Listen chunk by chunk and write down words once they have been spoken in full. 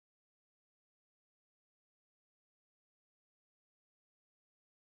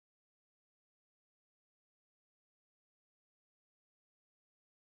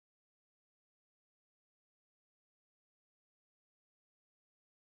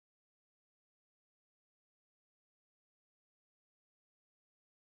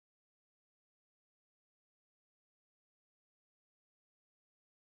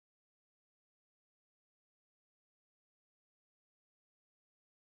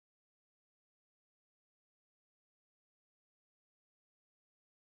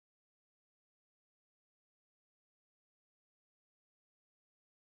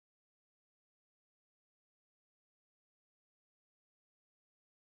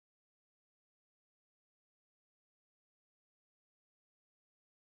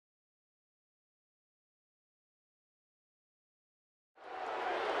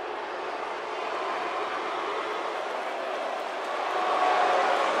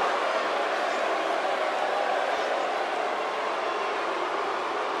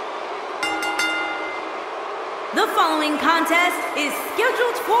following contest is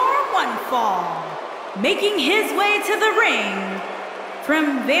scheduled for one fall. Making his way to the ring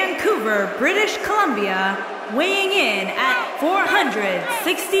from Vancouver, British Columbia, weighing in at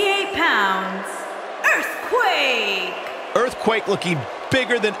 468 pounds, Earthquake! Earthquake looking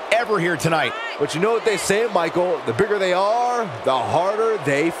bigger than ever here tonight. But you know what they say, Michael? The bigger they are, the harder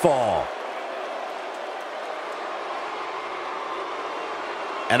they fall.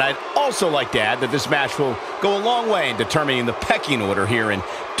 And I'd also like to add that this match will go a long way in determining the pecking order here in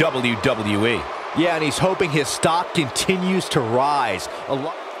WWE. Yeah, and he's hoping his stock continues to rise.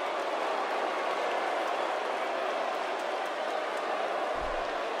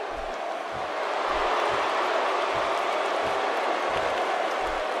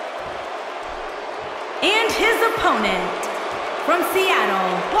 And his opponent from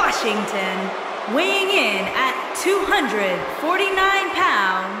Seattle, Washington, weighing in at 249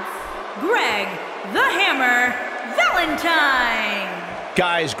 pounds, Greg the Hammer Valentine.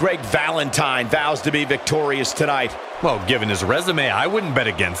 Guys, Greg Valentine vows to be victorious tonight. Well, given his resume, I wouldn't bet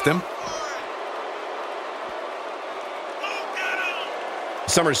against him.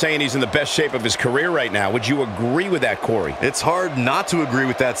 Some are saying he's in the best shape of his career right now. Would you agree with that, Corey? It's hard not to agree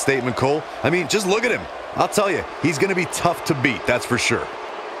with that statement, Cole. I mean, just look at him. I'll tell you, he's going to be tough to beat, that's for sure.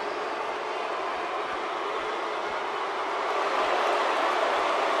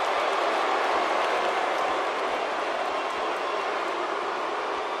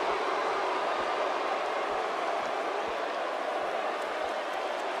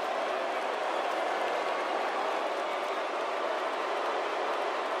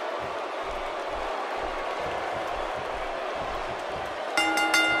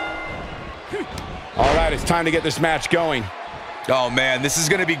 All right, it's time to get this match going. Oh, man, this is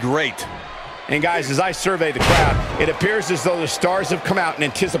going to be great. And guys, as I survey the crowd, it appears as though the stars have come out in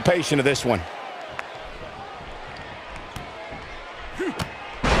anticipation of this one.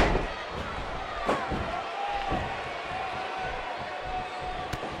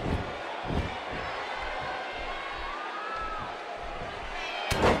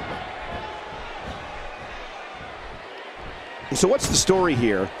 So what's the story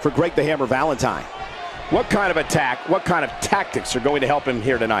here for Greg the Hammer Valentine? What kind of attack, what kind of tactics are going to help him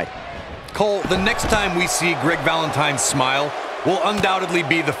here tonight? Cole, the next time we see Greg Valentine smile will undoubtedly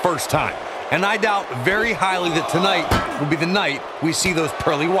be the first time. And I doubt very highly that tonight will be the night we see those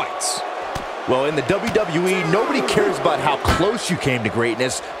pearly whites. Well, in the WWE, nobody cares about how close you came to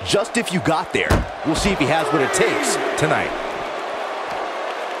greatness, just if you got there. We'll see if he has what it takes tonight.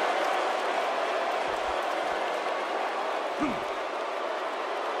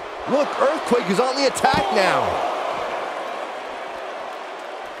 Look, Earthquake is on the attack now.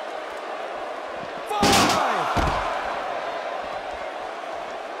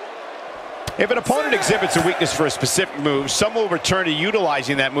 5. If an opponent exhibits a weakness for a specific move, some will return to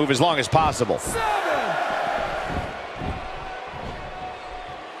utilizing that move as long as possible. 7.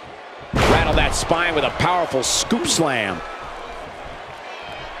 Rattle that spine with a powerful scoop slam.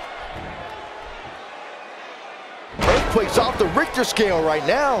 Earthquake's off the Richter scale right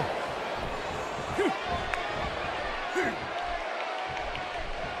now.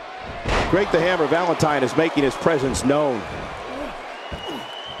 Greg the Hammer Valentine is making his presence known.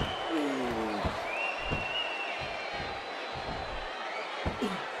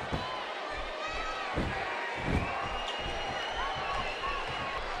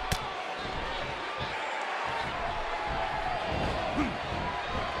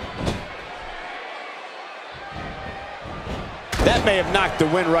 That may have knocked the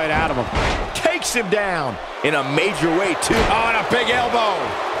wind right out of him. Takes him down. In a major way, too. Oh, and a big elbow.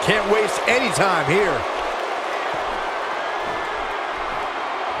 Can't waste any time here.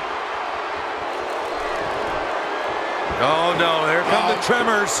 Oh, no, here come the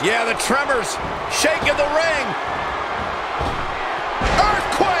tremors. Yeah, the tremors. Shaking the ring.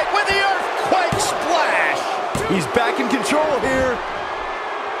 Earthquake with the earthquake splash. He's back in control here.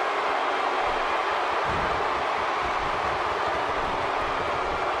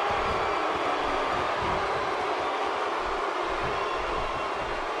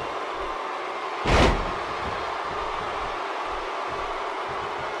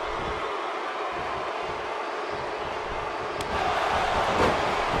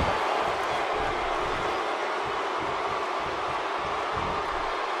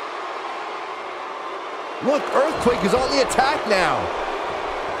 Look, Earthquake is on the attack now.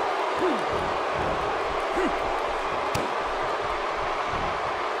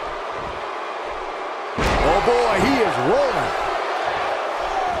 Oh boy, he is rolling.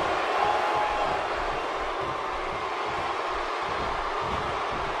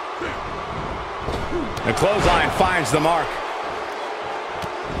 The clothesline finds the mark.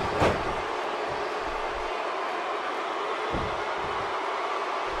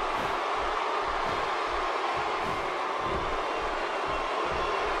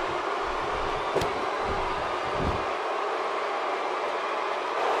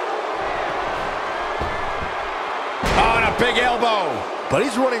 Oh, and a big elbow. But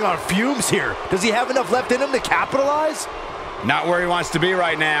he's running on fumes here. Does he have enough left in him to capitalize? Not where he wants to be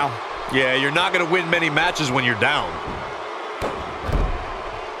right now. Yeah, you're not going to win many matches when you're down.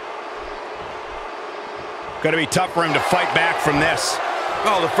 Going to be tough for him to fight back from this.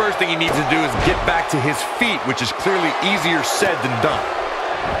 Well, the first thing he needs to do is get back to his feet, which is clearly easier said than done.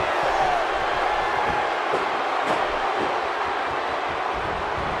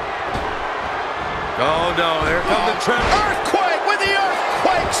 Oh, no, here comes the trap. Earthquake with the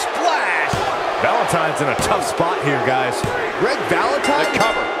Earthquake splash. Valentine's in a tough spot here, guys. Greg Valentine? The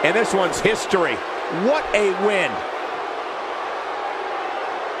cover. And this one's history. What a win.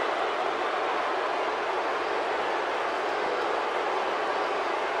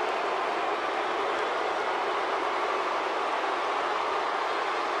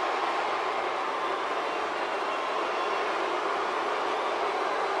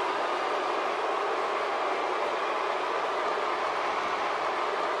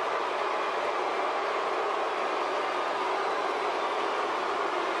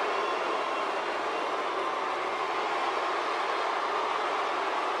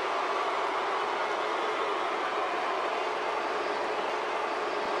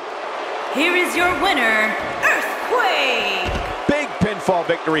 Here is your winner, Earthquake! Big pinfall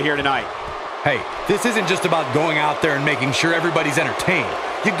victory here tonight. Hey, this isn't just about going out there and making sure everybody's entertained.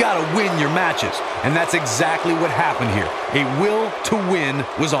 You gotta win your matches, and that's exactly what happened here. A will to win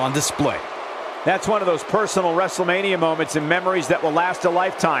was on display. That's one of those personal WrestleMania moments and memories that will last a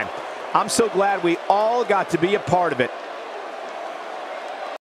lifetime. I'm so glad we all got to be a part of it.